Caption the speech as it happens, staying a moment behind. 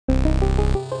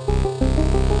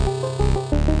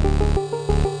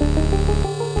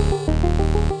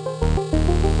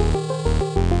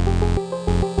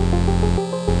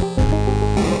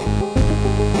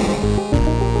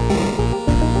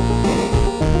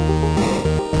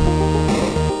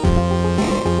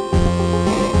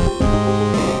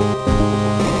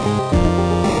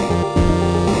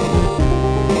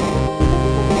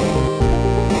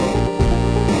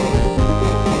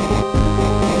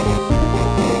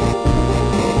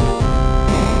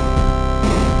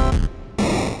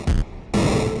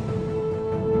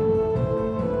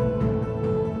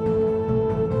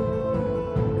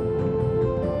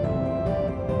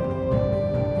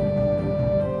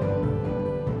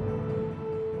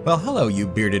Well, hello you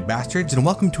bearded bastards, and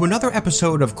welcome to another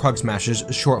episode of Kruggsmash's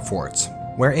Short Forts,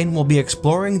 wherein we'll be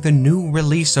exploring the new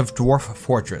release of Dwarf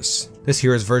Fortress. This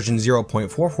here is version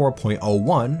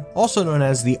 0.44.01, also known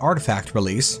as the Artifact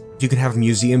release. You can have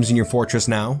museums in your fortress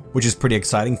now, which is pretty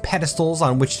exciting, pedestals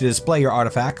on which to display your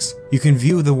artifacts. You can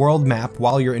view the world map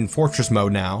while you're in fortress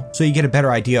mode now, so you get a better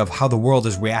idea of how the world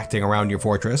is reacting around your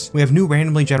fortress. We have new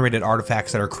randomly generated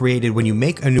artifacts that are created when you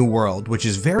make a new world, which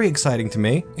is very exciting to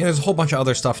me. And there's a whole bunch of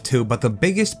other stuff too, but the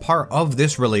biggest part of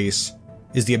this release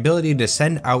is the ability to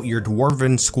send out your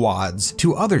dwarven squads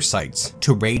to other sites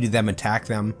to raid them, attack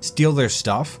them, steal their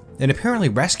stuff, and apparently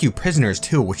rescue prisoners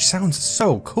too, which sounds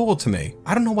so cool to me.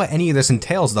 I don't know what any of this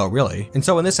entails though, really. And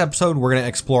so in this episode, we're going to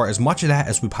explore as much of that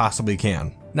as we possibly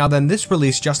can. Now then, this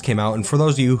release just came out, and for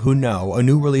those of you who know, a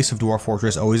new release of Dwarf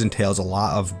Fortress always entails a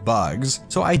lot of bugs.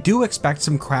 So I do expect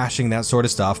some crashing, that sort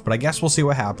of stuff, but I guess we'll see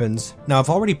what happens. Now I've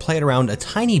already played around a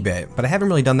tiny bit, but I haven't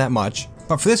really done that much.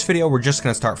 But for this video, we're just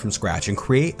going to start from scratch and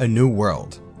create a new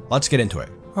world. Let's get into it.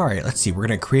 Alright, let's see, we're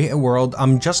going to create a world.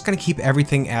 I'm just going to keep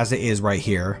everything as it is right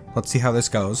here. Let's see how this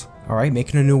goes. Alright,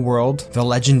 making a new world. The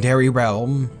legendary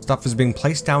realm. Stuff is being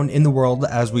placed down in the world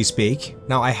as we speak.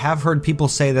 Now, I have heard people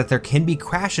say that there can be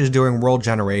crashes during world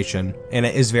generation, and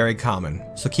it is very common.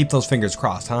 So keep those fingers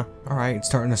crossed, huh? Alright, it's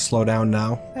starting to slow down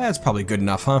now. That's probably good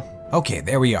enough, huh? Okay,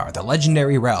 there we are, the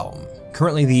legendary realm.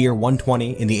 Currently the year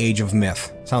 120 in the age of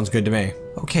myth. Sounds good to me.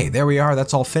 Okay, there we are,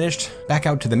 that's all finished. Back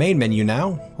out to the main menu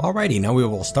now. Alrighty, now we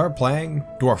will start playing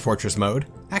Dwarf Fortress mode.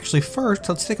 Actually, first,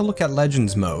 let's take a look at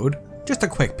Legends mode. Just a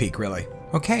quick peek, really.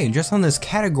 Okay, and just on this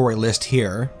category list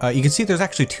here, you can see there's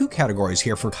actually two categories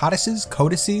here for codices,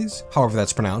 however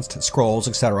that's pronounced, scrolls,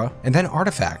 etc., and then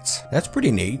artifacts. That's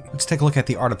pretty neat. Let's take a look at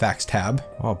the artifacts tab.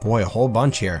 Oh boy, a whole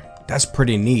bunch here. That's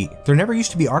pretty neat. There never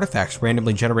used to be artifacts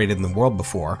randomly generated in the world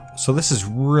before, so this is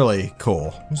really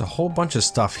cool. There's a whole bunch of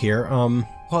stuff here. Well,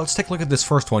 let's take a look at this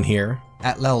first one here.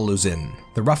 Atleluzin,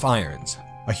 the Rough Irons,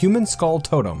 a human skull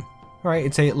totem. Alright,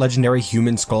 it's a legendary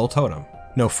human skull totem.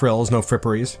 No frills, no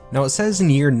fripperies. Now it says in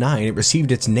year 9 it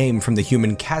received its name from the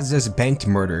human Kazas Banked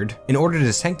murdered in order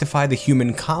to sanctify the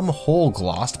human Kam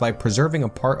Holglost by preserving a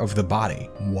part of the body.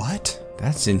 What?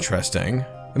 That's interesting.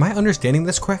 Am I understanding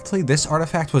this correctly? This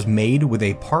artifact was made with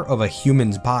a part of a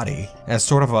human's body as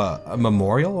sort of a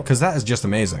memorial? Because that is just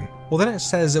amazing. Well, then it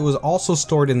says it was also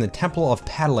stored in the Temple of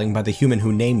Paddling by the human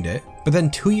who named it, but then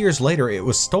 2 years later it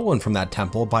was stolen from that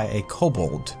temple by a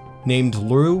kobold named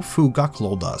Lru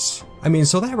Fuguklodus. I mean,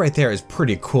 so that right there is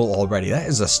pretty cool already. That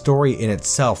is a story in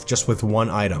itself just with one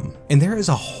item. And there is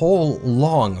a whole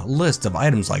long list of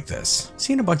items like this.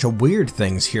 Seeing a bunch of weird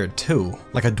things here too,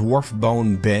 like a dwarf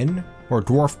bone bin, or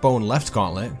dwarf bone left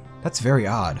gauntlet. That's very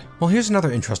odd. Well, here's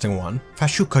another interesting one.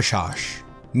 Fashukashash,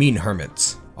 Mean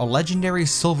Hermits, a legendary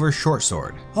silver short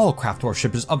sword. All craft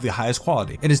worship is of the highest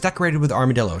quality. It is decorated with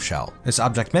armadillo shell. This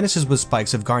object menaces with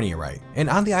spikes of garnierite. And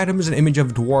on the item is an image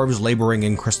of dwarves laboring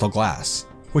in crystal glass,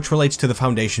 which relates to the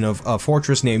foundation of a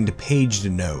fortress named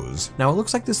Paged Nose. Now it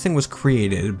looks like this thing was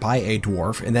created by a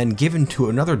dwarf and then given to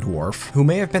another dwarf who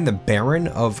may have been the Baron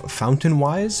of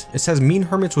Fountainwise. It says Mean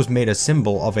Hermits was made a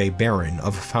symbol of a Baron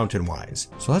of Fountainwise.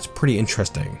 So that's pretty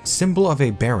interesting. Symbol of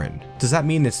a Baron. Does that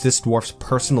mean it's this dwarf's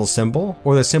personal symbol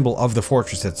or the symbol of the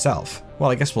fortress itself?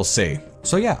 Well, I guess we'll see.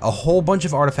 So yeah, a whole bunch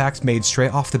of artifacts made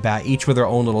straight off the bat, each with their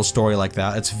own little story like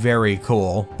that. It's very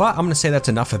cool. But I'm gonna say that's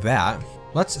enough of that.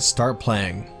 Let's start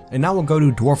playing. And now we'll go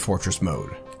to Dwarf Fortress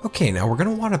mode. Okay, now we're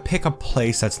going to want to pick a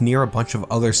place that's near a bunch of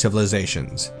other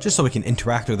civilizations, just so we can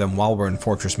interact with them while we're in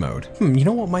fortress mode. You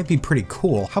know what might be pretty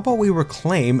cool? How about we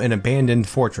reclaim an abandoned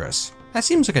fortress? That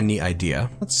seems like a neat idea.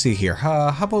 Let's see here,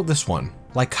 how about this one?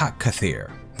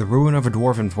 Lycatkathir, the ruin of a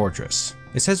dwarven fortress.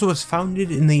 It says it was founded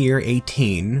in the year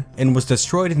 18 and was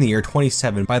destroyed in the year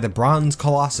 27 by the bronze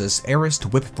colossus Arist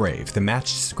Whipbrave, the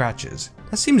Matched Scratches.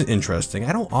 That seems interesting.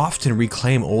 I don't often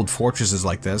reclaim old fortresses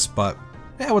like this, but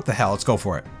yeah, what the hell, let's go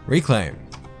for it. Reclaim.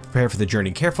 Prepare for the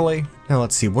journey carefully. Now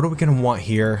let's see, what are we gonna want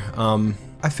here?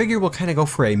 I figure we'll kind of go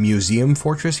for a museum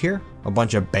fortress here. A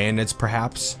bunch of bandits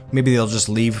perhaps. Maybe they'll just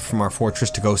leave from our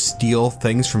fortress to go steal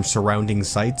things from surrounding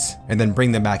sites and then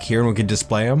bring them back here and we can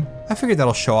display them. I figured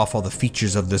that'll show off all the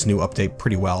features of this new update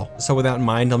pretty well. So with that in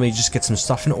mind, let me just get some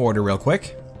stuff in order real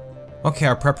quick. Okay,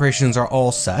 our preparations are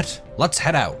all set. Let's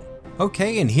head out.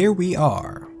 Okay, and here we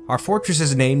are. Our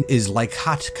fortress's name is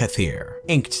Lycatkathir,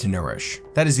 Inked to Nourish.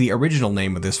 That is the original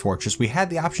name of this fortress. We had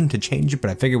the option to change it, but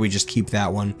I figured we just keep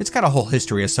that one. It's got a whole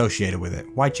history associated with it.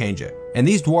 Why change it? And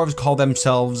these dwarves call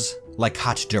themselves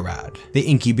Lycatderad, the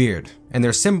Inky Beard. and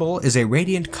their symbol is a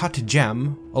radiant cut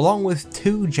gem along with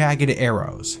 2 jagged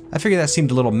arrows. I figured that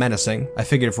seemed a little menacing. I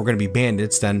figured if we're going to be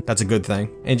bandits, then that's a good thing.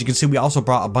 And you can see we also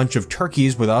brought a bunch of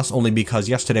turkeys with us, only because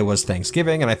yesterday was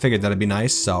Thanksgiving and I figured that'd be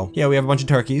nice, so yeah, we have a bunch of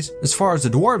turkeys. As far as the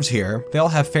dwarves here, they all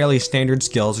have fairly standard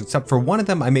skills, except for one of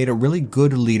them I made a really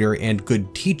good leader and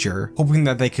good teacher, hoping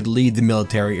that they could lead the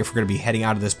military if we're going to be heading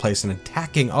out of this place and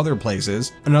attacking other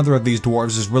places. Another of these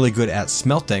dwarves is really good at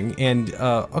smelting, and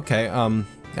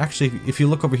actually, if you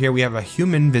look over here, we have a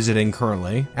human visiting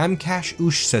currently. Amkash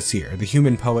Ushsasir, the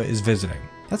human poet, is visiting.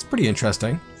 That's pretty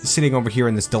interesting. Sitting over here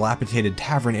in this dilapidated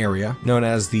tavern area, known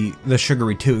as the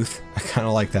Sugary Tooth. I kind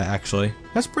of like that, actually.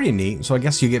 That's pretty neat, so I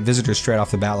guess you get visitors straight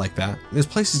off the bat like that. This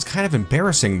place is kind of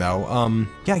embarrassing, though.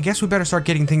 Yeah, I guess we better start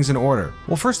getting things in order.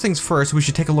 Well, first things first, we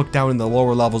should take a look down in the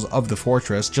lower levels of the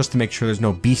fortress, just to make sure there's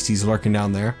no beasties lurking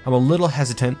down there. I'm a little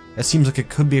hesitant. It seems like it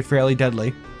could be fairly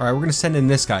deadly. Alright, we're gonna send in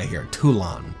this guy here,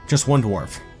 Tulan. Just one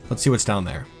dwarf. Let's see what's down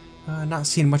there. Not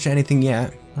seeing much of anything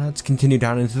yet. Let's continue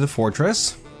down into the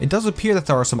fortress. It does appear that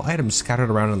there are some items scattered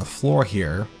around on the floor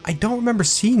here. I don't remember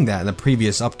seeing that in the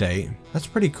previous update. That's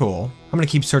pretty cool. I'm gonna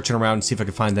keep searching around and see if I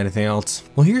can find anything else.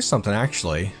 Well, here's something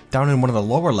actually. Down in one of the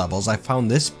lower levels, I found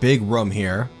this big room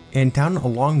here. And down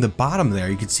along the bottom there,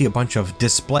 you can see a bunch of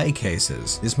display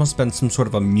cases. This must have been some sort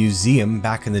of a museum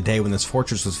back in the day when this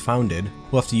fortress was founded.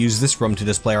 We'll have to use this room to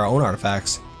display our own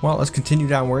artifacts. Well, let's continue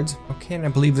downwards. Okay, and I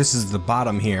believe this is the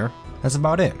bottom here. That's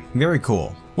about it. Very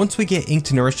cool. Once we get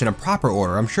Inked Nourished in a proper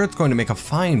order, I'm sure it's going to make a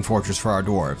fine fortress for our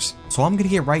dwarves. So I'm gonna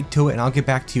get right to it and I'll get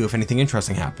back to you if anything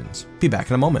interesting happens. Be back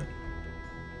in a moment.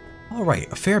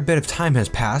 Alright, a fair bit of time has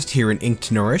passed here in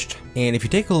Inked Nourished, and if you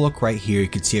take a look right here, you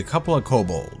can see a couple of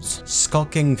kobolds.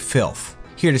 Skulking filth.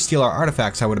 Here to steal our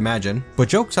artifacts, I would imagine. But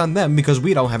joke's on them because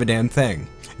we don't have a damn thing.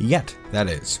 Yet, that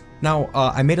is. Now,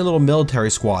 I made a little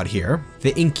military squad here.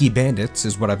 The Inky Bandits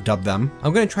is what I've dubbed them.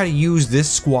 I'm going to try to use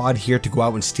this squad here to go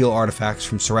out and steal artifacts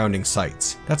from surrounding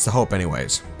sites. That's the hope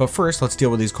anyways. But first, let's deal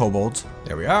with these kobolds.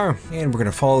 There we are. And we're going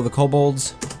to follow the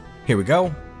kobolds. Here we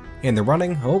go. And they're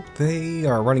running. Oh, they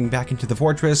are running back into the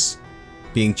fortress.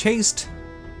 Being chased.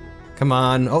 Come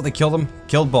on. Oh, they killed them.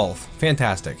 Killed both.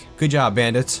 Fantastic. Good job,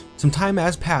 bandits. Some time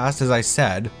has passed, as I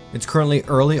said. It's currently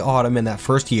early autumn in that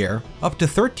first year. Up to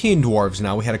 13 dwarves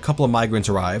now. We had a couple of migrants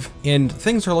arrive. And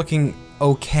things are looking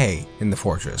okay in the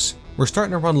fortress. We're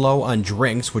starting to run low on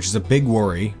drinks, which is a big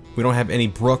worry. We don't have any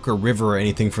brook or river or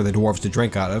anything for the dwarves to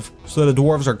drink out of. So the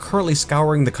dwarves are currently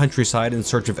scouring the countryside in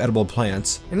search of edible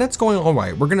plants. And that's going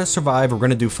alright. We're gonna survive, we're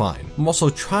gonna do fine. I'm also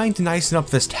trying to nicen up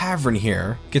this tavern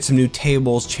here. Get some new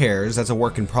tables, chairs, that's a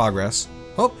work in progress.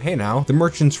 Oh, hey now, the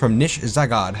merchants from Nish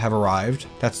Zagad have arrived.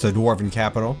 That's the dwarven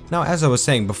capital. Now, as I was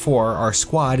saying before, our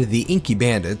squad, the Inky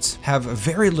Bandits, have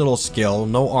very little skill,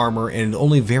 no armor, and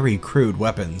only very crude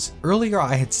weapons. Earlier,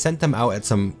 I had sent them out at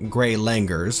some gray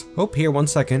langurs. Oh, here, one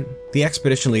second. The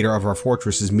expedition leader of our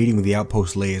fortress is meeting with the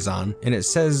outpost liaison, and it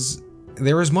says,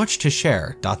 there is much to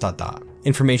share, ...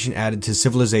 Information added to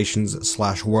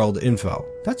civilizations/world info.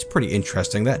 That's pretty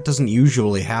interesting. That doesn't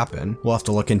usually happen. We'll have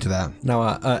to look into that.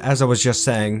 Now, as I was just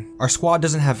saying, our squad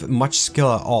doesn't have much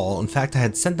skill at all. In fact, I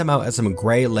had sent them out as some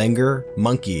gray langur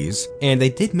monkeys, and they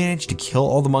did manage to kill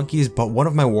all the monkeys, but one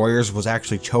of my warriors was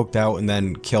actually choked out and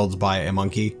then killed by a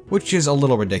monkey, which is a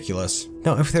little ridiculous.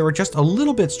 Now, if they were just a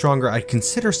little bit stronger, I'd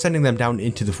consider sending them down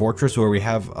into the fortress where we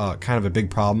have kind of a big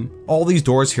problem. All these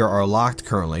doors here are locked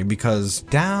currently because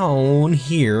down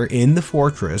here in the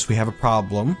fortress, we have a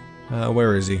problem.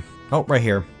 Where is he? Oh, right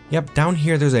here. Yep, down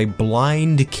here there's a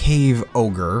blind cave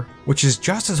ogre, which is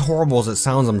just as horrible as it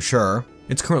sounds, I'm sure.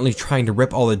 It's currently trying to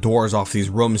rip all the doors off these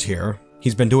rooms here.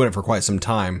 He's been doing it for quite some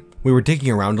time. We were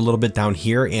digging around a little bit down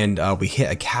here and we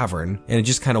hit a cavern and it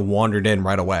just kind of wandered in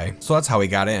right away. So that's how he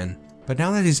got in. But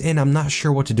now that he's in, I'm not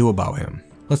sure what to do about him.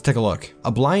 Let's take a look.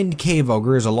 A blind cave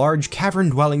ogre is a large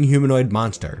cavern-dwelling humanoid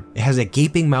monster. It has a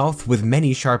gaping mouth with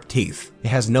many sharp teeth. It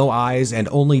has no eyes and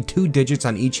only 2 digits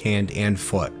on each hand and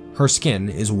foot. Her skin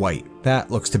is white.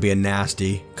 That looks to be a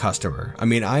nasty customer. I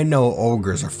mean, I know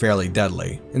ogres are fairly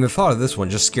deadly, and the thought of this one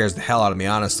just scares the hell out of me,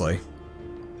 honestly.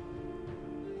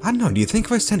 I don't know, do you think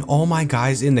if I send all my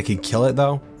guys in they could kill it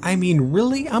though? I mean,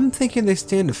 really? I'm thinking they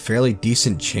stand a fairly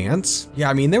decent chance.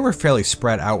 Yeah, I mean, they were fairly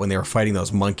spread out when they were fighting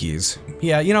those monkeys.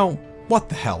 Yeah, you know, what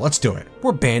the hell, let's do it.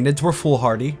 We're bandits, we're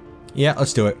foolhardy. Yeah,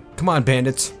 let's do it. Come on,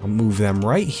 bandits. I'll move them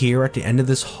right here at the end of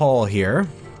this hall here.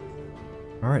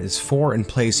 All right, there's 4 in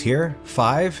place here.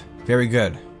 5, very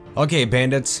good. Okay,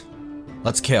 bandits,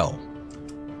 let's kill.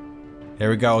 There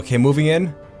we go, okay, moving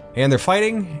in. And they're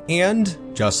fighting, and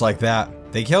just like that,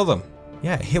 they killed them.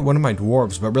 Yeah, it hit one of my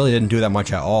dwarves, but really didn't do that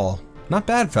much at all. Not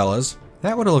bad, fellas.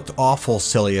 That would have looked awful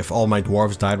silly if all my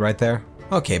dwarves died right there.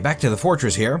 Okay, back to the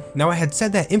fortress here. Now I had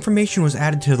said that information was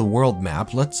added to the world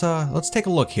map. Let's take a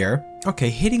look here. Okay,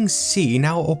 hitting C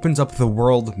now opens up the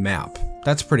world map.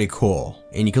 That's pretty cool.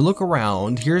 And you can look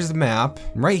around. Here's the map.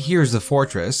 Right here is the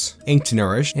fortress,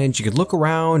 Nourish, and you can look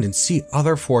around and see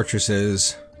other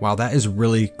fortresses. Wow, that is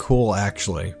really cool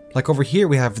actually. Like over here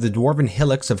we have the dwarven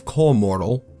hillocks of Coal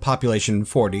Mortal, population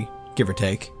 40, give or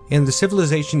take. And the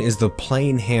civilization is the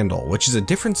Plain Handle, which is a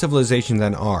different civilization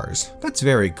than ours. That's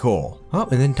very cool. Oh,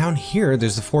 and then down here,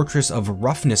 there's the fortress of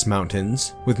Roughness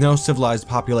Mountains, with no civilized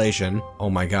population. Oh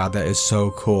my god, that is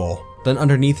so cool. Then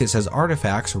underneath it says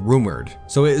artifacts rumored.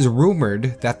 So it is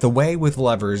rumored that the way with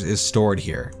levers is stored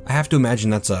here. I have to imagine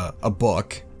that's a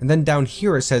book. And then down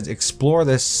here it says explore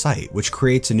this site, which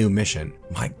creates a new mission.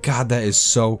 My god, that is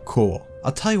so cool.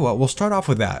 I'll tell you what, we'll start off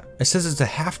with that. It says it's a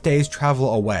half day's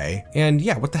travel away. And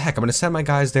yeah, what the heck, I'm gonna send my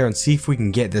guys there and see if we can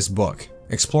get this book.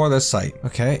 Explore this site.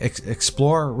 Okay,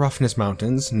 explore Roughness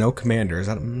Mountains, no commanders.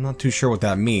 I'm not too sure what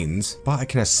that means, but I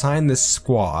can assign this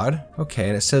squad. Okay,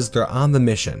 and it says they're on the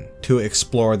mission to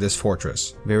explore this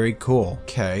fortress. Very cool.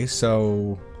 Okay,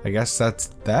 so I guess that's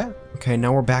that. Okay,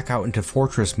 now we're back out into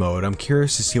fortress mode. I'm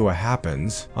curious to see what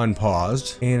happens.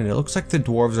 Unpaused. And it looks like the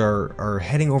dwarves are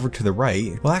heading over to the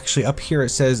right. Well, actually up here it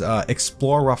says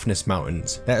explore Roughness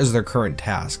Mountains. That is their current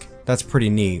task. That's pretty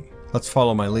neat. Let's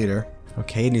follow my leader.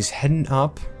 Okay, and he's heading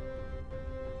up.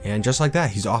 And just like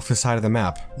that, he's off the side of the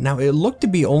map. Now it looked to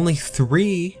be only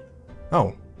 3.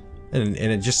 Oh. And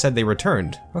it just said they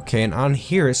returned. Okay, and on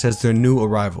here it says they're new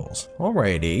arrivals.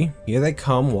 Alrighty, here they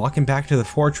come, walking back to the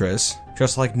fortress,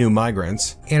 just like new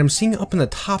migrants. And I'm seeing up in the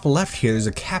top left here, there's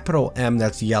a capital M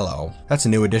that's yellow. That's a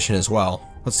new addition as well.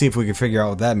 Let's see if we can figure out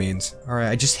what that means. Alright,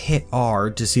 I just hit R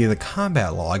to see the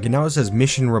combat log, and now it says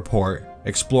mission report.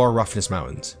 Explore Roughness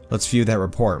Mountains. Let's view that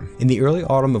report. In the early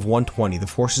autumn of 120, the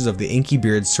forces of the Inky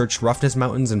Beards searched Roughness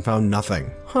Mountains and found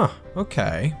nothing. Huh,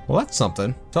 okay. Well, that's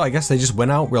something. So I guess they just went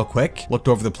out real quick, looked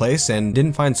over the place, and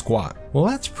didn't find squat. Well,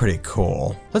 that's pretty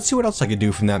cool. Let's see what else I could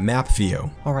do from that map view.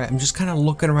 Alright, I'm just kind of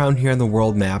looking around here on the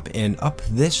world map, and up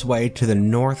this way to the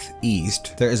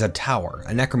northeast, there is a tower,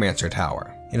 a necromancer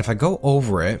tower. And if I go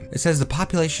over it, it says the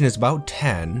population is about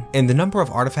 10, and the number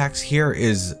of artifacts here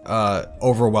is,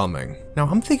 overwhelming. Now,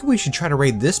 I'm thinking we should try to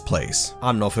raid this place. I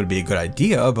don't know if it'd be a good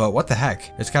idea, but what the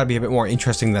heck? It's gotta be a bit more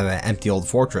interesting than that empty old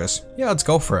fortress. Yeah, let's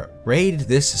go for it. Raid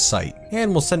this site.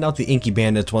 And we'll send out the Inky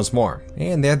Bandits once more.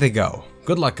 And there they go.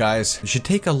 Good luck, guys. It should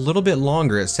take a little bit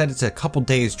longer. It said it's a couple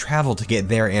days travel to get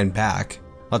there and back.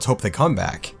 Let's hope they come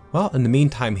back. Well, in the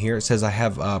meantime here, it says I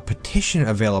have a petition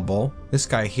available. This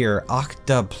guy here,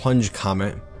 Octa Plunge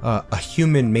Comet, a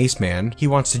human mace man. He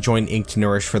wants to join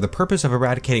Nourish for the purpose of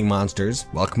eradicating monsters.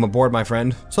 Welcome aboard, my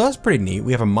friend. So that's pretty neat.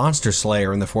 We have a monster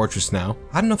slayer in the fortress now.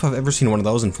 I don't know if I've ever seen one of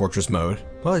those in fortress mode.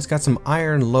 Well, he's got some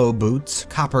iron low boots,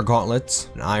 copper gauntlets,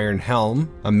 an iron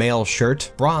helm, a mail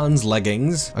shirt, bronze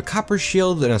leggings, a copper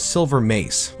shield, and a silver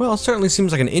mace. Well, it certainly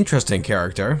seems like an interesting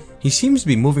character. He seems to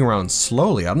be moving around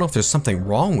slowly. I don't know if there's something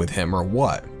wrong with him or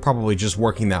what. Probably just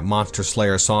working that monster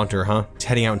slayer saunter, huh? He's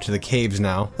heading out into the caves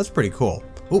now. That's pretty cool.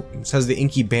 Oh, it says the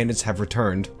Inky Bandits have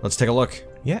returned. Let's take a look.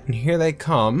 Yeah, and here they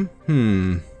come.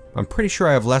 I'm pretty sure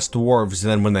I have less dwarves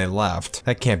than when they left.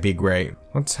 That can't be great.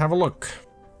 Let's have a look.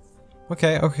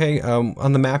 Okay,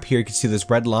 on the map here you can see this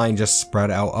red line just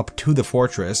spread out up to the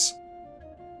fortress.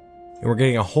 And we're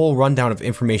getting a whole rundown of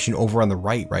information over on the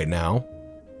right now.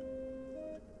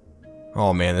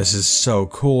 Oh man, this is so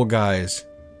cool, guys.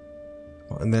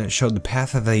 And then it showed the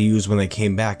path that they used when they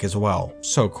came back as well.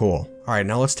 So cool. Alright,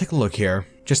 now let's take a look here.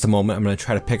 Just a moment, I'm going to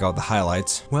try to pick out the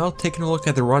highlights. Well, taking a look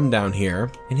at the rundown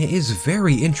here, and it is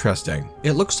very interesting.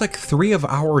 It looks like 3 of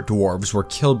our dwarves were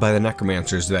killed by the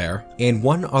necromancers there, and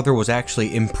 1 other was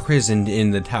actually imprisoned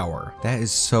in the tower. That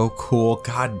is so cool.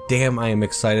 God damn, I am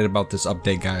excited about this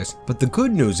update, guys. But the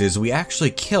good news is we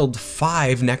actually killed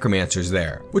 5 necromancers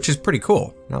there, which is pretty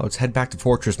cool. Now let's head back to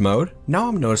fortress mode. Now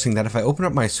I'm noticing that if I open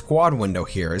up my squad window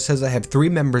here, it says I have 3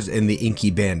 members in the Inky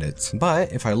Bandits.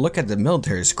 But if I look at the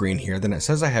military screen here, then it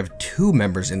says I have 2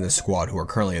 members in this squad who are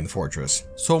currently in the fortress.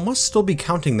 So it must still be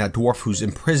counting that dwarf who's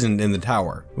imprisoned in the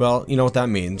tower. Well, you know what that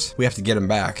means. We have to get him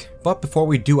back. But before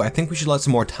we do, I think we should let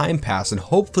some more time pass and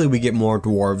hopefully we get more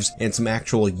dwarves and some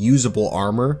actual usable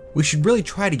armor. We should really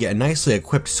try to get a nicely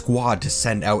equipped squad to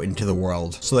send out into the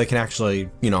world so they can actually,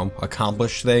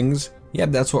 accomplish things. Yeah,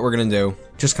 that's what we're gonna do.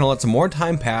 Just gonna let some more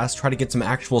time pass, try to get some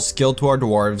actual skill to our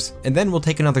dwarves, and then we'll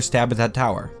take another stab at that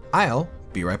tower. I'll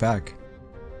be right back.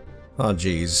 Oh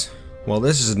geez. Well,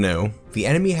 this is new. The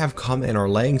enemy have come and are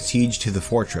laying siege to the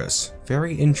fortress.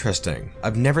 Very interesting.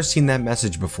 I've never seen that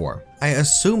message before. I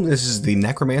assume this is the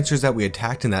necromancers that we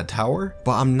attacked in that tower,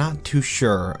 but I'm not too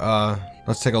sure.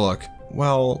 Let's take a look.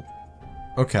 Well,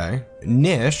 okay.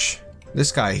 Nish,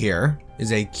 this guy here,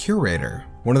 is a curator.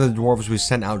 One of the dwarves we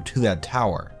sent out to that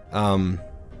tower.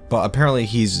 But apparently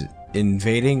he's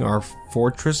invading our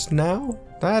fortress now?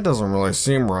 That doesn't really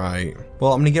seem right.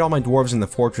 Well, I'm gonna get all my dwarves in the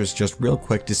fortress just real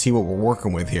quick to see what we're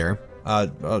working with here.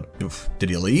 Did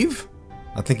he leave?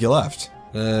 I think he left.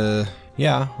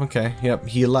 Yeah, okay, yep,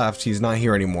 he left. He's not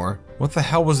here anymore. What the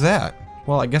hell was that?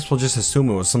 Well, I guess we'll just assume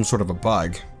it was some sort of a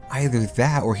bug. Either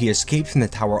that or he escaped from the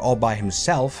tower all by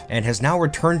himself and has now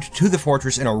returned to the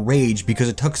fortress in a rage because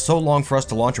it took so long for us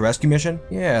to launch a rescue mission.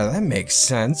 Yeah, that makes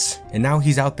sense. And now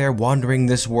he's out there wandering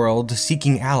this world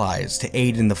seeking allies to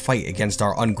aid in the fight against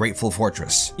our ungrateful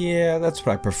fortress. Yeah, that's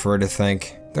what I prefer to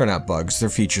think. They're not bugs, they're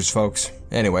features, folks.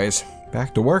 Anyways,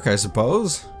 back to work, I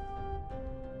suppose.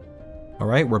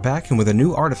 Alright, we're back and with a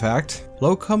new artifact.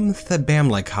 Locum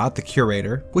Thebamlikot, the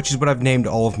curator, which is what I've named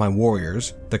all of my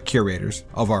warriors, the curators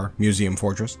of our museum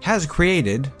fortress, has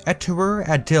created Eturur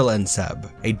Adil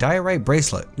Enseb, a diorite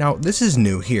bracelet. Now, this is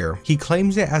new here. He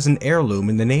claims it as an heirloom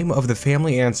in the name of the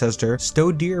family ancestor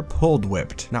Stodir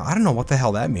Puldwhipped. Now, I don't know what the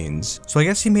hell that means. So I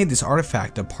guess he made this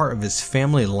artifact a part of his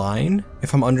family line,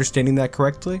 if I'm understanding that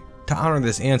correctly, to honor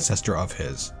this ancestor of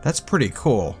his. That's pretty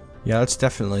cool. Yeah, that's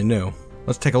definitely new.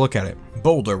 Let's take a look at it.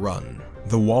 Boulder Run,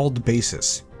 the Walled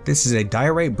Basis. This is a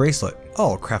diorite bracelet.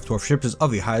 All craft dwarf ships is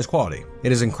of the highest quality.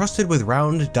 It is encrusted with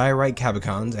round diorite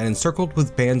cabicons and encircled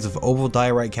with bands of oval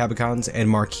diorite cabicons and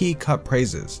marquee cut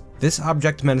praises. This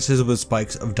object menaces with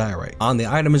spikes of diorite. On the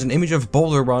item is an image of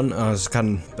Boulder Run. It's got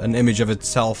an image of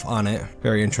itself on it.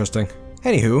 Very interesting.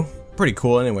 Anywho, pretty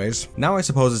cool anyways. Now I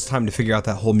suppose it's time to figure out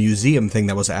that whole museum thing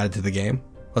that was added to the game.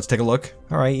 Let's take a look.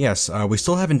 Alright, yes, we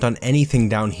still haven't done anything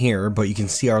down here, but you can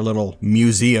see our little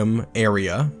museum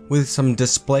area with some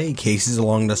display cases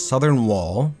along the southern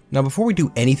wall. Now before we do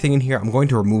anything in here, I'm going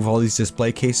to remove all these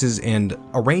display cases and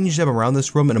arrange them around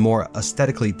this room in a more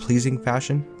aesthetically pleasing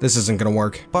fashion. This isn't gonna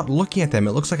work, but looking at them,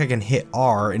 it looks like I can hit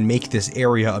R and make this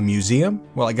area a museum.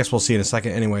 Well, I guess we'll see in a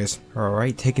second anyways.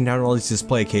 Alright, taking down all these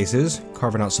display cases,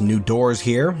 carving out some new doors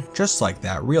here, just like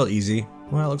that, real easy.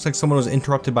 Well, it looks like someone was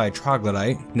interrupted by a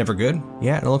troglodyte. Never good.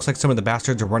 Yeah, and it looks like some of the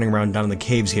bastards are running around down in the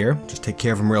caves here. Just take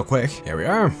care of them real quick. Here we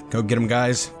are. Go get them,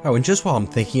 guys. Oh, and just while I'm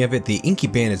thinking of it, the Inky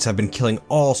Bandits have been killing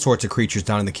all sorts of creatures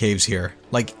down in the caves here.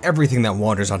 Like everything that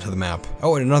wanders onto the map.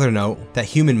 Oh, and another note, that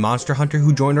human monster hunter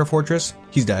who joined our fortress,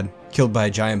 he's dead. Killed by a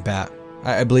giant bat.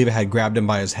 I believe it had grabbed him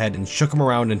by his head and shook him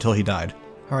around until he died.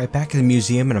 Alright, back in the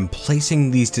museum, and I'm placing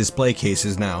these display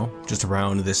cases now, just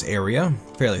around this area.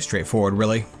 Fairly straightforward,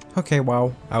 really. Okay,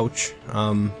 wow, ouch.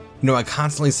 You know, I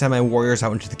constantly send my warriors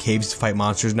out into the caves to fight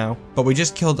monsters now, but we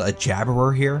just killed a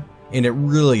Jabberer here, and it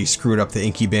really screwed up the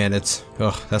Inky Bandits.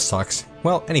 Ugh, that sucks.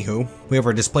 Well, anywho, we have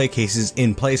our display cases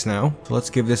in place now, so let's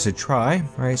give this a try.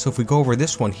 Alright, so if we go over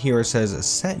this one here, it says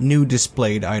set new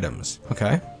displayed items.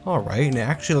 Okay, alright, and it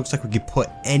actually looks like we could put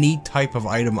any type of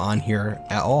item on here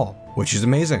at all, which is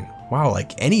amazing. Wow,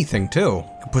 like anything too.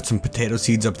 Could put some potato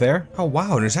seeds up there. Oh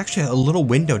wow, and there's actually a little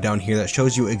window down here that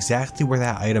shows you exactly where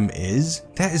that item is.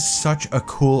 That is such a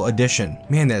cool addition.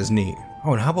 Man, that is neat.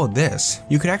 Oh, and how about this?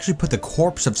 You could actually put the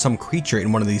corpse of some creature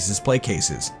in one of these display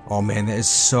cases. Oh man, that is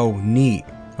so neat.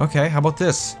 Okay, how about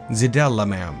this?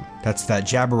 Zidelamam. That's that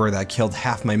Jabberer that killed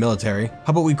half my military.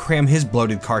 How about we cram his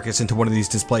bloated carcass into one of these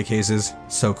display cases?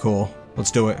 So cool.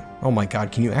 Let's do it. Oh my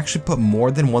god, can you actually put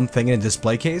more than one thing in a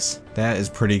display case? That is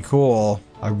pretty cool.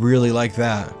 I really like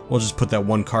that. We'll just put that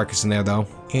one carcass in there though.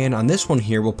 And on this one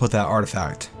here, we'll put that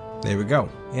artifact. There we go.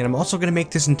 And I'm also gonna make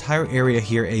this entire area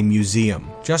here a museum.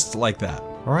 Just like that.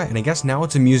 Alright, and I guess now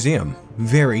it's a museum.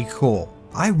 Very cool.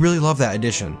 I really love that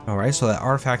addition. Alright, so that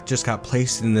artifact just got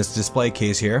placed in this display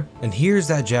case here. And here's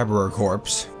that Jabberer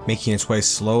corpse, making its way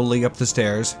slowly up the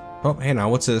stairs. Oh, hey now,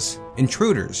 what's this?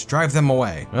 Intruders, drive them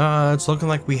away. It's looking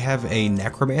like we have a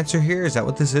necromancer here. Is that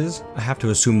what this is? I have to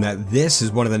assume that this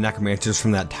is one of the necromancers from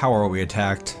that tower we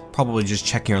attacked. Probably just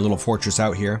checking our little fortress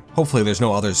out here. Hopefully there's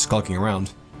no others skulking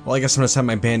around. Well, I guess I'm gonna send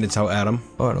my bandits out at him.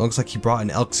 Oh, it looks like he brought an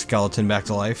elk skeleton back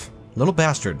to life. Little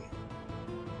bastard.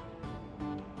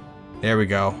 There we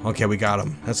go. Okay, we got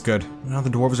him. That's good. Now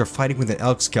the dwarves are fighting with an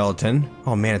elk skeleton.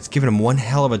 Oh man, it's giving them one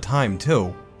hell of a time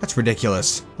too. That's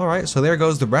ridiculous. Alright, so there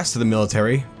goes the rest of the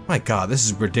military. My god, this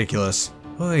is ridiculous.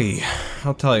 Oy,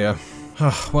 I'll tell you.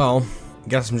 Well, I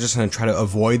guess I'm just gonna try to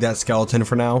avoid that skeleton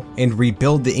for now and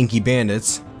rebuild the Inky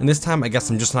Bandits. And this time, I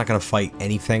guess I'm just not gonna fight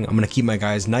anything. I'm gonna keep my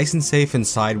guys nice and safe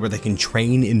inside where they can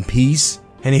train in peace.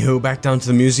 Anywho, back down to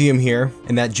the museum here,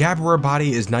 and that Jabberer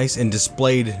body is nice and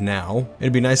displayed now.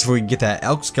 It'd be nice if we could get that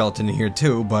elk skeleton in here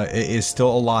too, but it is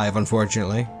still alive,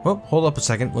 unfortunately. Oh, hold up a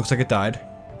second, looks like it died.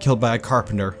 Killed by a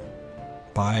carpenter.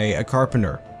 By a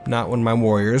carpenter. Not one of my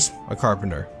warriors, a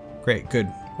carpenter. Great,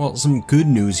 good. Well, some good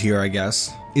news here, I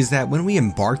guess, is that when we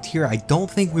embarked here, I don't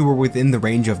think we were within the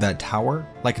range of that tower.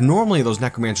 Like, normally those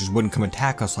necromancers wouldn't come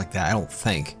attack us like that, I don't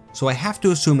think. So I have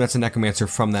to assume that's a necromancer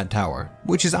from that tower,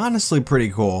 which is honestly pretty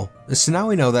cool. So now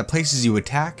we know that places you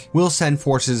attack will send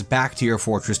forces back to your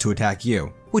fortress to attack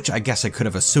you, which I guess I could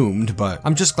have assumed, but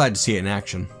I'm just glad to see it in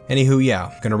action. Anywho,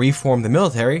 yeah, gonna reform the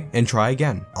military and try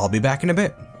again. I'll be back in a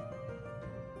bit.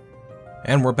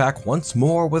 And we're back once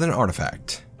more with an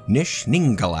artifact. Nish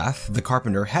Ningalath, the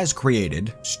carpenter, has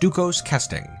created Stukos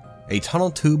Kesting, a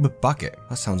tunnel tube bucket.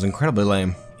 That sounds incredibly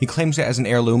lame. He claims it as an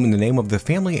heirloom in the name of the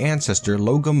family ancestor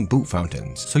Logum Boot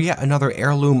Fountains. So yet another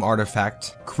heirloom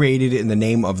artifact created in the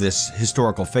name of this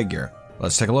historical figure.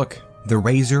 Let's take a look. The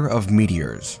Razor of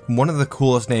Meteors. One of the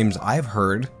coolest names I've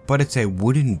heard, but it's a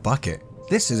wooden bucket.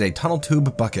 This is a tunnel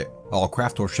tube bucket. All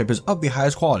craft workmanship is of the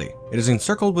highest quality. It is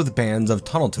encircled with bands of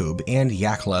tunnel tube and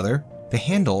yak leather. The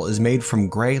handle is made from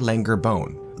gray langur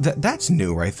bone. That's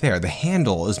new right there. The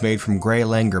handle is made from gray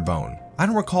langur bone. I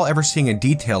don't recall ever seeing a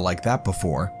detail like that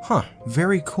before. Huh,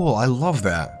 very cool, I love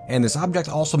that. And this object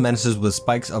also menaces with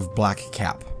spikes of black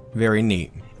cap. Very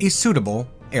neat. A suitable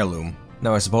heirloom.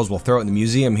 Now I suppose we'll throw it in the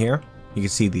museum here. You can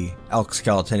see the elk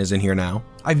skeleton is in here now.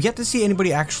 I've yet to see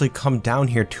anybody actually come down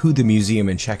here to the museum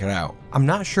and check it out. I'm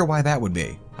not sure why that would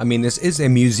be. I mean, this is a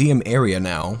museum area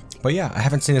now, but yeah, I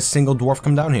haven't seen a single dwarf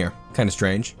come down here. Kinda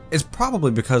strange. It's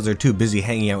probably because they're too busy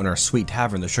hanging out in our sweet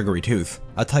tavern, the Sugary Tooth.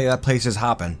 I'll tell you, that place is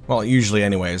hopping. Well, usually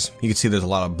anyways. You can see there's a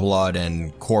lot of blood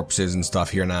and corpses and stuff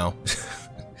here now.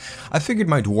 I figured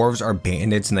my dwarves are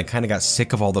bandits and they kinda got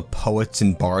sick of all the poets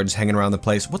and bards hanging around the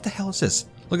place. What the hell is this?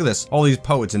 Look at this, all these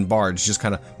poets and bards just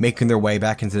kinda making their way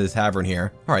back into the tavern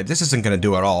here. Alright, this isn't gonna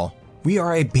do at all. We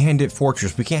are a bandit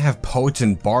fortress, we can't have poets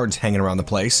and bards hanging around the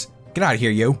place. Get out of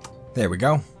here, you. There we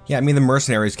go. Yeah, I mean, the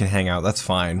mercenaries can hang out, that's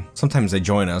fine. Sometimes they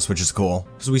join us, which is cool.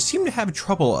 Because we seem to have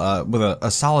trouble with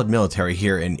a solid military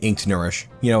here in Inked Nourish.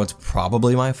 You know, it's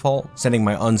probably my fault, sending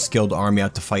my unskilled army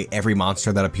out to fight every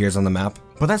monster that appears on the map.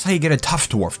 But that's how you get a tough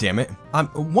dwarf, damn it.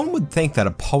 One would think that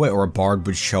a poet or a bard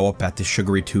would show up at the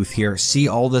Sugary Tooth here, see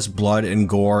all this blood and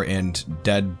gore and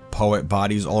dead poet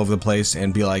bodies all over the place,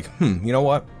 and be like, you know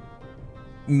what?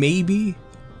 Maybe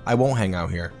I won't hang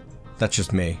out here. That's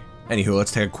just me. Anywho,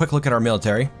 let's take a quick look at our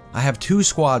military. I have 2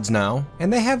 squads now,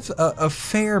 and they have a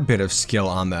fair bit of skill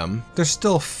on them. They're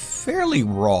still fairly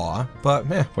raw, but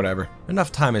whatever.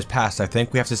 Enough time has passed, I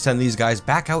think. We have to send these guys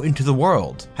back out into the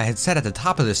world. I had said at the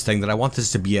top of this thing that I want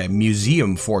this to be a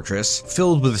museum fortress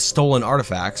filled with stolen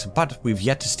artifacts, but we've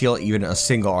yet to steal even a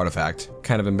single artifact.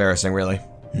 Kind of embarrassing, really.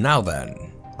 Now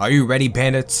then, are you ready,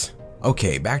 bandits?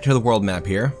 Okay, back to the world map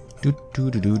here.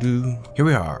 Here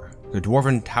we are. The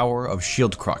Dwarven Tower of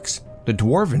Shield Crux. The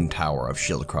Dwarven Tower of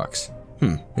Shield Crux.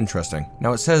 Interesting.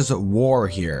 Now it says war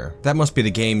here. That must be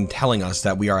the game telling us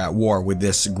that we are at war with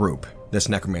this group, this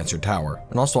Necromancer Tower.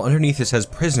 And also underneath it says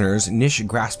prisoners Nish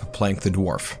Grasplank the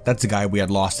Dwarf. That's the guy we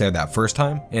had lost there that first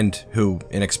time, and who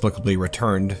inexplicably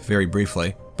returned very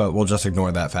briefly, but we'll just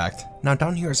ignore that fact. Now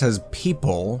down here it says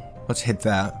people. Let's hit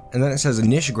that. And then it says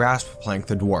Nish Grasplank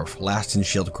the Dwarf, last in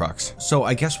Shield Crux. So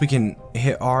I guess we can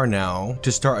hit R now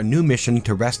to start a new mission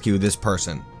to rescue this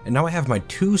person. And now I have my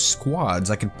 2 squads.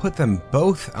 I could put them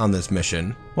both on this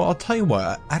mission. Well, I'll tell you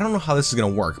what, I don't know how this is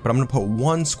gonna work, but I'm gonna put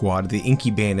 1 squad of the Inky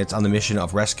Bandits on the mission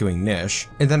of rescuing Nish,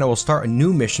 and then I will start a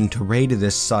new mission to raid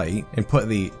this site and put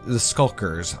the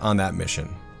Skulkers on that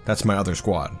mission. That's my other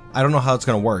squad. I don't know how it's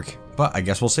gonna work, but I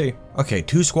guess we'll see. Okay,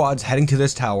 2 squads heading to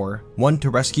this tower, 1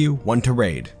 to rescue, 1 to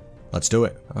raid. Let's do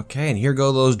it. Okay, and here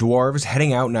go those dwarves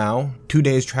heading out now. 2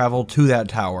 days travel to that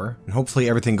tower, and hopefully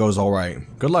everything goes all right.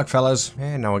 Good luck, fellas.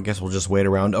 And now I guess we'll just wait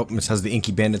around. Oh, it says the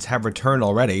Inky Bandits have returned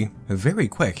already. Very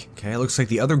quick. Okay, it looks like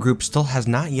the other group still has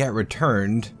not yet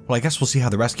returned. Well, I guess we'll see how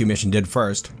the rescue mission did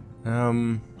first.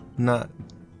 Not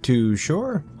too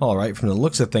sure. Alright, from the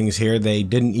looks of things here, they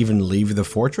didn't even leave the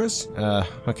fortress?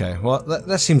 Okay, well,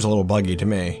 that seems a little buggy to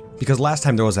me. Because last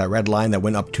time there was that red line that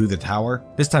went up to the tower.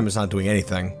 This time it's not doing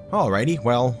anything. Alrighty,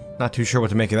 well, not too sure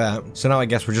what to make of that. So now I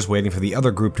guess we're just waiting for the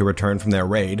other group to return from their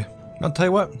raid. I'll tell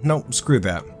you what, no, screw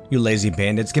that. You lazy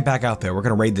bandits, get back out there, we're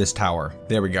gonna raid this tower.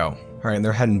 There we go. Alright, and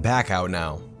they're heading back out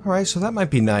now. Alright, so that might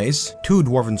be nice. 2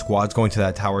 dwarven squads going to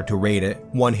that tower to raid it,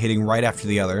 1 hitting right after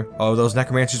the other. Oh, those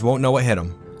necromancers won't know what hit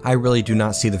them. I really do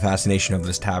not see the fascination of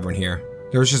this tavern here.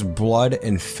 There's just blood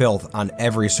and filth on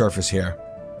every surface here.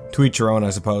 To each your own, I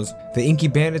suppose. The inky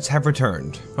bandits have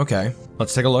returned. Okay,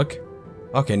 let's take a look.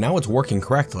 Okay, now it's working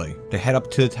correctly. To head up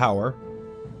to the tower.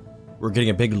 We're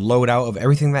getting a big loadout of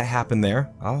everything that happened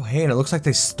there. Oh, hey, and it looks like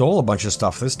they stole a bunch of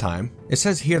stuff this time. It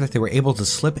says here that they were able to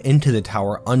slip into the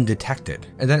tower undetected.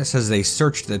 And then it says they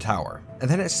searched the tower. And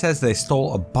then it says they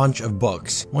stole a bunch of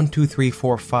books. 1, 2, 3,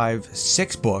 4, 5,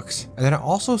 6 books. And then it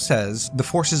also says the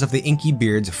forces of the Inky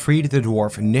Beards freed the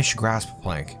dwarf Nish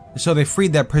Grasplank. So they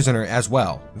freed that prisoner as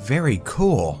well. Very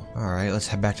cool. Alright, let's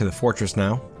head back to the fortress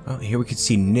now. Oh, here we can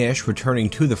see Nish returning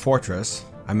to the fortress.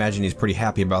 I imagine he's pretty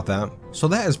happy about that. So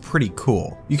that is pretty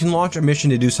cool. You can launch a mission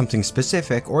to do something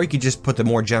specific, or you could just put the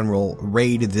more general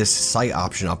raid this site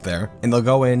option up there, and they'll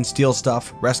go in, steal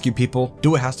stuff, rescue people,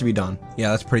 do what has to be done.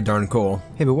 Yeah, that's pretty darn cool.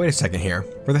 Hey, but wait a second here.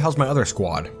 Where the hell's my other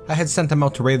squad? I had sent them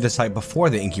out to raid the site before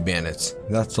the Inky Bandits.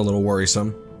 That's a little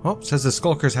worrisome. Oh, it says the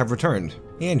Skulkers have returned.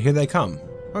 And here they come.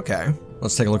 Okay,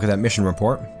 let's take a look at that mission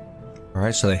report.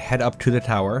 Alright, so they head up to the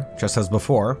tower, just as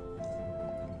before.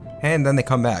 And then they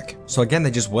come back. So again,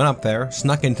 they just went up there,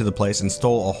 snuck into the place, and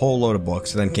stole a whole load of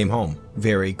books, and then came home.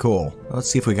 Very cool. Let's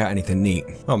see if we got anything neat.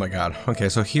 Oh my god. Okay,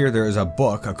 so here there is a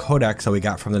book, a codex that we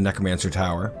got from the Necromancer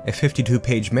Tower. A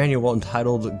 52-page manual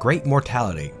entitled Great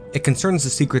Mortality. It concerns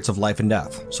the secrets of life and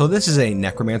death. So this is a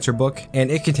Necromancer book, and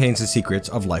it contains the secrets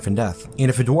of life and death. And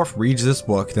if a dwarf reads this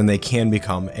book, then they can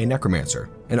become a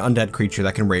Necromancer, an undead creature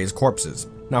that can raise corpses.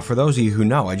 Now for those of you who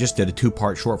know, I just did a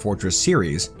 2-part Short Fortress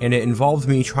series, and it involved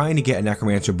me trying to get a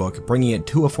Necromancer book, bringing it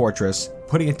to a fortress,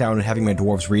 putting it down and having my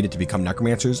dwarves read it to become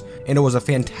Necromancers, and it was a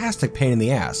fantastic pain in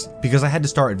the ass, because I had to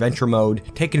start adventure mode,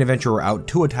 take an adventurer out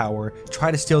to a tower,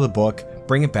 try to steal the book,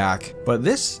 bring it back, but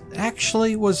this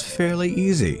actually was fairly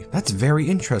easy. That's very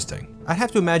interesting. I'd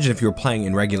have to imagine if you were playing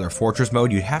in regular fortress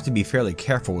mode, you'd have to be fairly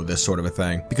careful with this sort of a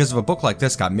thing, because if a book like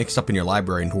this got mixed up in your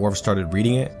library and dwarves started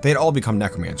reading it, they'd all become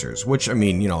Necromancers, which, I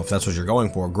mean, you know, if that's what you're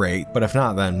going for, great, but if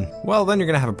not, then, well, then you're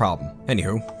gonna have a problem.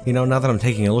 Anywho, you know, now that I'm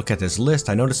taking a look at this list,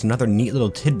 I noticed another neat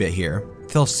little tidbit here.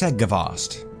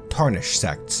 Thilsegavast, Tarnish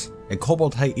Sects, a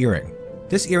Koboldite earring.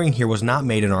 This earring here was not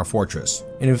made in our fortress,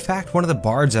 and in fact, one of the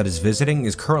bards that is visiting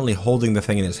is currently holding the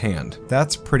thing in his hand.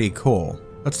 That's pretty cool.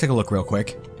 Let's take a look real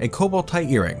quick. A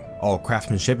Koboldite earring. All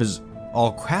craftsmanship?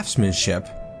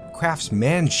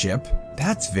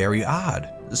 That's very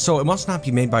odd. So it must not be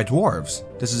made by dwarves.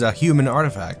 This is a human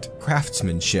artifact.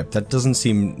 Craftsmanship. That doesn't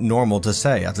seem normal to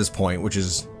say at this point, which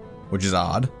is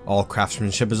odd. All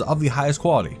craftsmanship is of the highest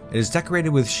quality. It is decorated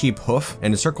with sheep hoof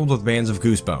and encircled with bands of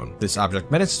goose bone. This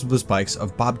object menaces with spikes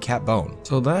of bobcat bone.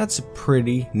 So that's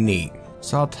pretty neat.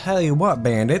 So I'll tell you what,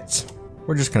 bandits.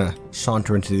 We're just gonna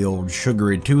saunter into the old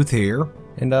sugary tooth here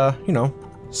and, you know,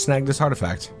 snag this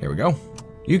artifact. Here we go.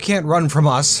 You can't run from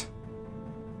us.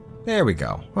 There we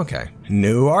go. Okay.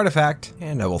 New artifact.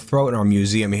 And I will throw it in our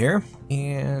museum here.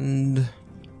 And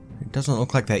it doesn't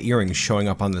look like that earring is showing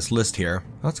up on this list here.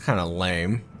 That's kind of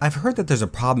lame. I've heard that there's a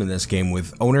problem in this game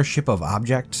with ownership of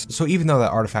objects. So even though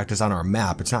that artifact is on our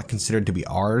map, it's not considered to be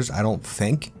ours, I don't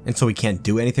think. And so we can't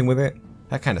do anything with it.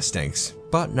 That kind of stinks.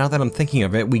 But now that I'm thinking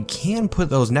of it, we can put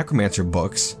those Necromancer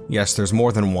books, yes, there's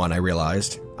more than one, I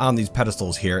realized, on these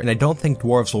pedestals here, and I don't think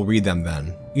dwarves will read them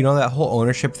then. You know that whole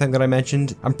ownership thing that I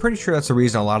mentioned? I'm pretty sure that's the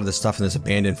reason a lot of the stuff in this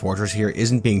abandoned fortress here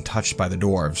isn't being touched by the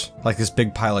dwarves. Like this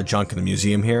big pile of junk in the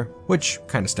museum here, which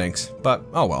kind of stinks, but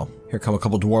oh well. Here come a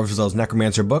couple dwarves with those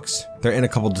Necromancer books. They're in a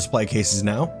couple display cases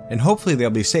now, and hopefully they'll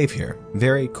be safe here.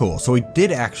 Very cool. So we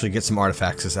did actually get some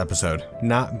artifacts this episode.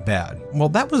 Not bad. Well,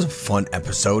 that was a fun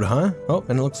episode, huh? Oh,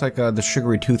 and it looks like the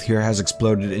sugary tooth here has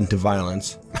exploded into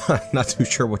violence. Not too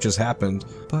sure what just happened,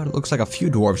 but it looks like a few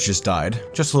dwarves just died.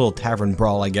 Just a little tavern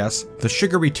brawl, I guess. The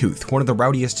Sugary Tooth, one of the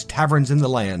rowdiest taverns in the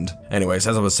land. Anyways,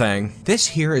 as I was saying, this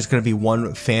here is going to be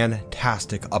one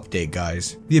fantastic update,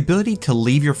 guys. The ability to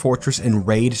leave your fortress and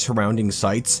raid surrounding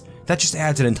sites, that just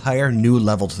adds an entire new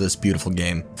level to this beautiful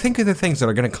game. Think of the things that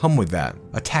are going to come with that.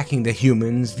 Attacking the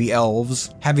humans, the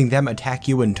elves, having them attack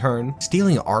you in turn,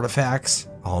 stealing artifacts.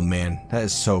 Oh man, that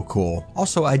is so cool.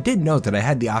 Also, I did note that I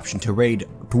had the option to raid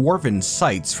dwarven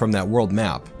sites from that world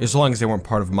map, as long as they weren't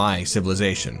part of my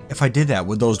civilization. If I did that,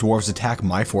 would those dwarves attack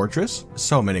my fortress?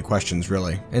 So many questions,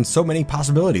 really. And so many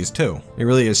possibilities, too. It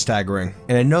really is staggering.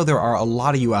 And I know there are a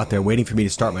lot of you out there waiting for me to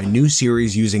start my new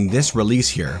series using this release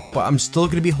here, but I'm still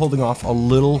going to be holding off a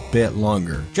little bit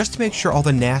longer, just to make sure all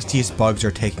the nastiest bugs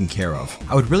are taken care of.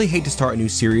 I would really hate to start a new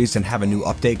series and have a new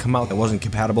update come out that wasn't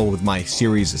compatible with my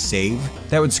series save.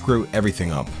 That would screw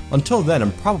everything up. Until then,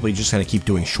 I'm probably just going to keep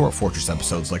doing Short Fortress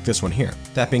episodes like this one here.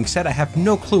 That being said, I have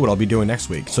no clue what I'll be doing next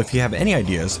week, so if you have any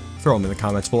ideas, throw them in the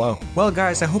comments below. Well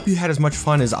guys, I hope you had as much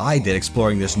fun as I did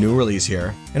exploring this new release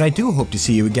here, and I do hope to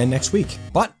see you again next week.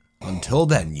 But Until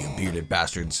then, you bearded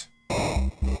bastards.